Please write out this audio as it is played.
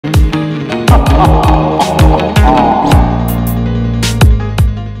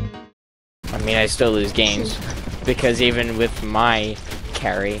I still lose games because even with my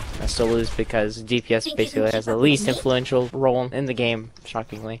carry, I still lose because DPS basically has the least influential role in the game,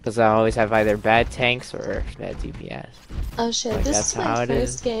 shockingly. Because I always have either bad tanks or bad DPS. Oh shit, Like, this is my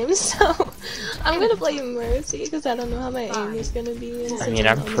first game, so I'm gonna play Mercy because I don't know how my aim is gonna be. I mean,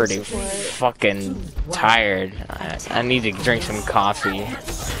 I'm pretty fucking tired. I need to drink some coffee.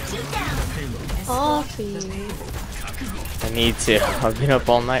 Coffee. I need to. I've been up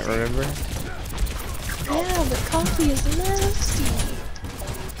all night, remember? Yeah, but coffee is nasty.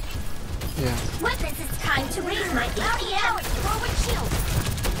 Yeah. Weapons, it's time to raise my APM forward shield.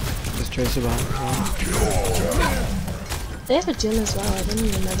 There's Tracer behind as well. They have a gym as well, I didn't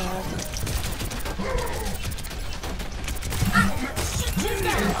even know that.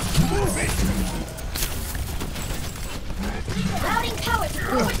 Routing power to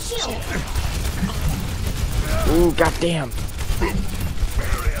forward shield. Ooh, goddamn.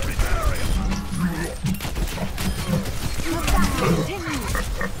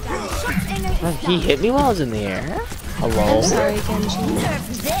 He hit me while I was in the air? Hello? I'm sorry, Genji.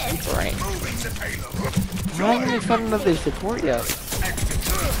 Right. Why haven't we found another support yet?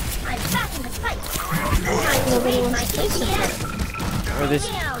 Nobody wants to play support. Or this...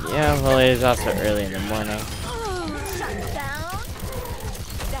 Yeah, well, it is also early in the morning.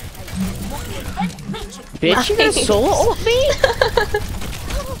 Bitch, you gonna solo ult me?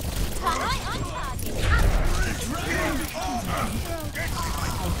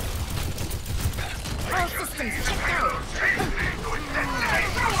 All systems checked out.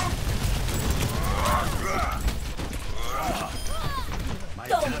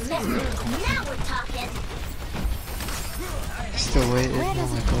 Don't mess with me. Now we're talking. Still waiting. Oh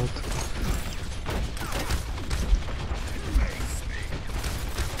my god.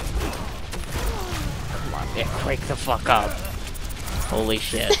 Come on, get wake the fuck up. Holy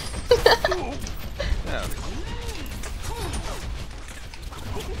shit.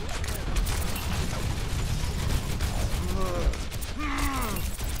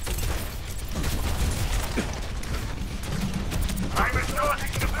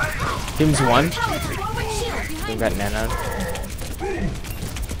 Team's one. We got Nana.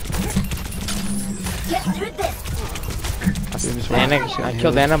 Get through this. Anna, I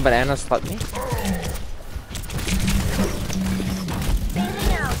killed Anna, but Anna slapped me.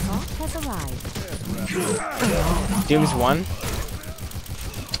 Doom's one.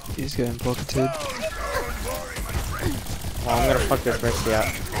 He's getting pocketed. Oh, I'm gonna fuck this Mercy up.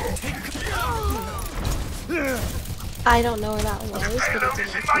 I don't know where that was, but it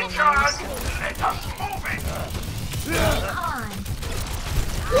didn't kill me.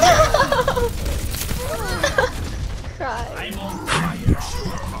 Cry.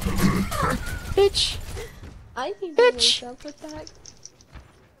 Bitch! I need to wake up with that.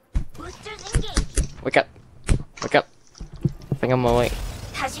 Boosters engaged. Wake up. Wake up. I think I'm awake.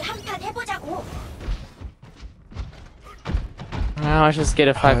 다시 한판 해보자고. Now I just get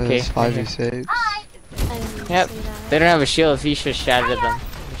a 5k. It's 5v6. Yep. They don't have a shield if you should shattered them.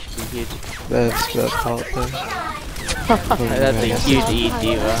 It should be huge. That's part there. That's a huge E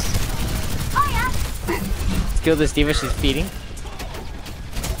diva. Let's kill this diva, she's feeding.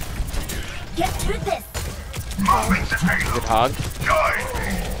 Get through this. Good hog.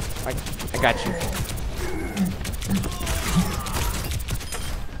 I got you.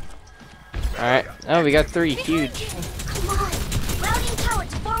 Alright. Oh, we got 3. Huge. Come on. Routing power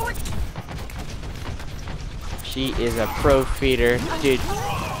to forward. She is a pro feeder. Dude.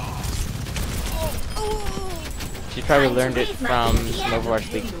 She probably learned it from some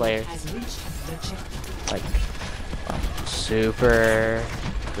Overwatch League players. Like, super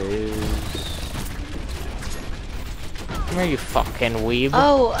boost. Come here, you fucking weeb.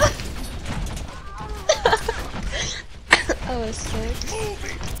 Oh! Oh, a 6.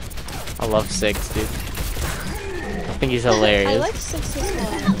 I love 6, dude. I think he's hilarious. I like 6 as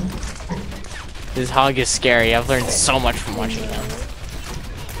well. This hog is scary. I've learned so much from watching him.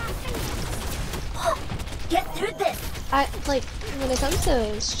 Get through this. I like when it comes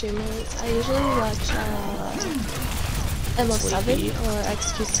to streamers, I usually watch ML7 or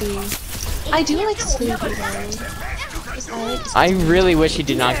XQC. I do like Sleepy though. I really wish he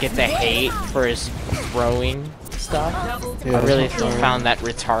did not get the hate for his throwing stuff. Yeah, I really found that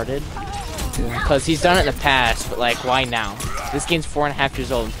retarded. Because he's done it in the past, but like, why now? This game's 4.5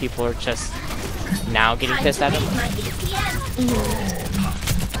 years old and people are just now getting pissed at him.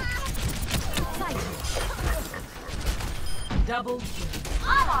 Double.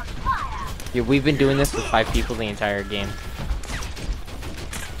 Yeah, we've been doing this with 5 people the entire game.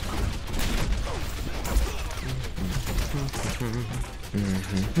 The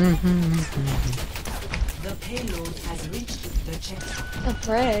payload has reached the checkpoint. A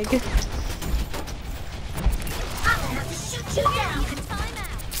brag.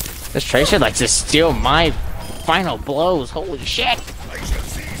 This Tracer likes to steal my final blows. Holy shit!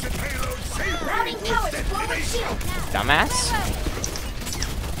 Dumbass.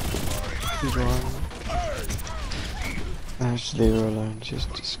 He's one. Actually, leave her alone. She's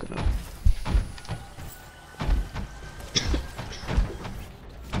just gonna.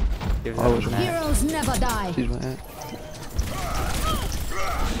 Give I that was a wrong. match. Heroes never die. She's my aunt.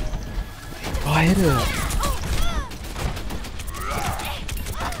 Oh, I hit her.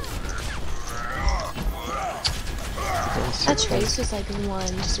 That Trace was like one,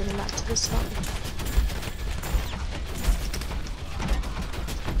 just running back to the spawn.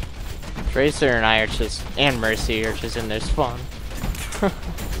 Tracer and I are just, and Mercy are just in their spawn.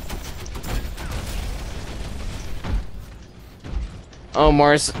 Oh,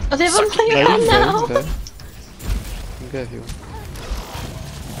 Morris. Oh, they have a No, player you on can now! go. You can go if you want.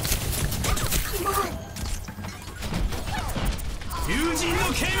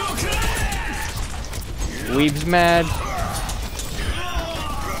 Weeb's mad.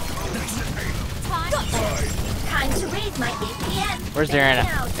 Time to raise my APM. Where's their Anna?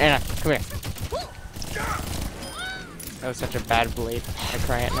 Anna, come here. That was such a bad blade. I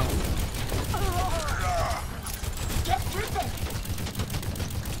cry it now. Get through this.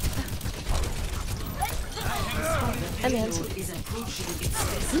 I'm Nancy.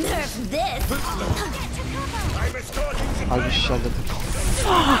 Nerf this. I just shot at the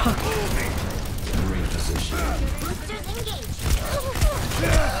Boosters engaged.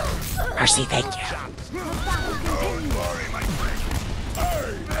 Mercy, thank you.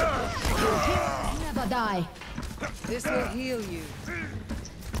 Never die. This will heal you.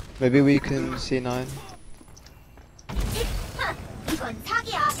 Maybe we can C9. 이건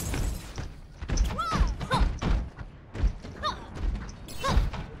사기야.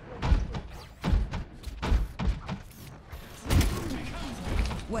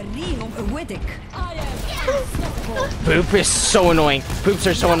 وريهم قوتك. Boop is so annoying. Boops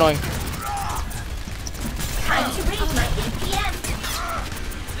are so annoying. Time to raise my APM.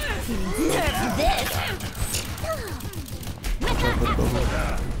 Nerf this.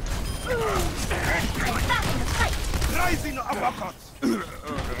 I'm back in the fight.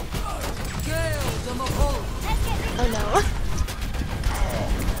 Oh no.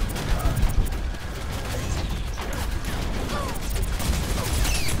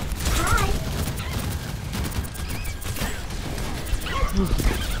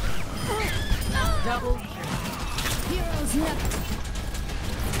 Heroes never.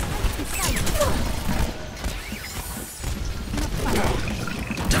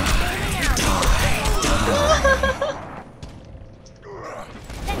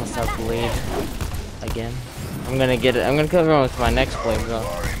 What's up, blade? Again. I'm gonna get it. I'm gonna cover him with my next blade though.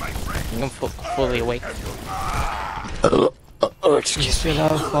 I'm fully awake. Oh, excuse me. Still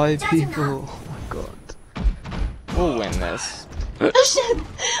have 5 people. Oh my god. We'll win this. Oh shit!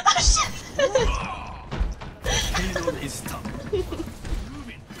 Oh shit!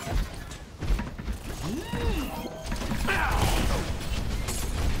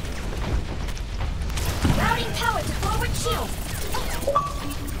 Routing power to forward shield.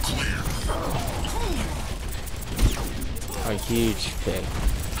 A huge pick.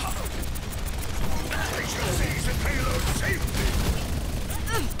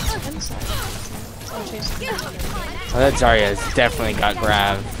 I'm sorry. Oh, Trace. Oh, that Zarya's definitely got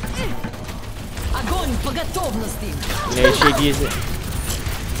grabbed. Огонь по готовности. Maybe she'd use it.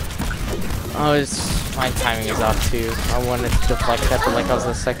 Oh, my timing is off too. I wanted to deflect that, but like I was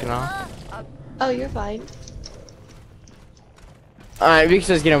a second off. Oh, you're fine. Alright, we can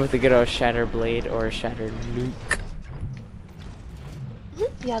just get him with a good old Shatter Blade or a Shattered Nuke.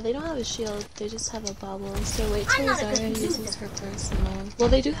 Yeah, they don't have a shield, they just have a bubble. So wait I'm till not a Zarya good uses her personal. Well,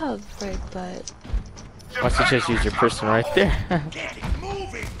 they do have break, but Why don't you just use your person right there?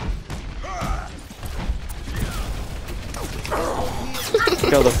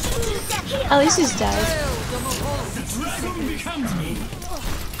 Kill them. at least he's dead.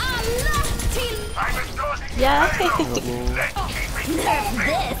 Yeah. Nerf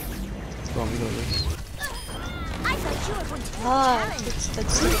this. Wrong, we got this. I thought you were going to Ah, that's the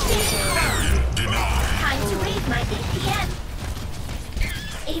Tracer. Time to raise my APM.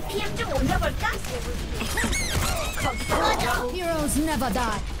 APM 좀 올려볼까? 거기 떨어져. Heroes never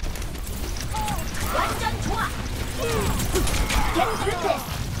die. 완전 좋아. Get through this.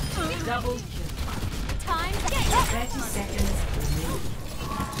 Time to 30 seconds.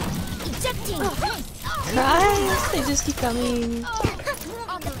 ejecting. Christ, they just keep coming.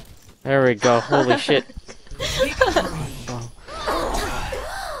 There we go. Holy shit.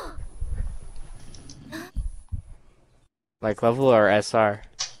 Like level or SR?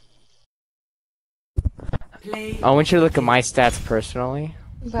 I want you to look at my stats personally.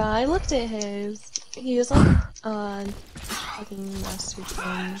 Bro, I looked at his. He was like, fucking master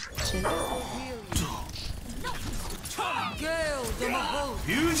train shit.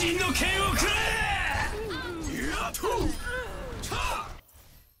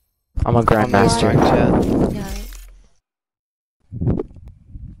 I'm a grandmaster. Yeah.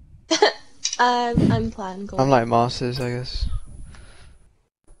 I'm plan gold. I'm like masters, I guess.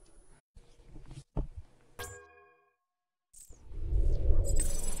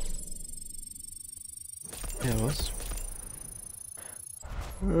 Yeah, it was.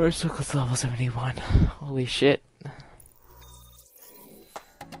 We're so close to level 71. Holy shit.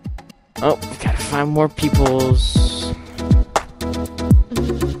 Oh, we gotta find more peoples.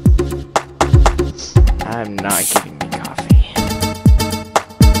 I'm not giving me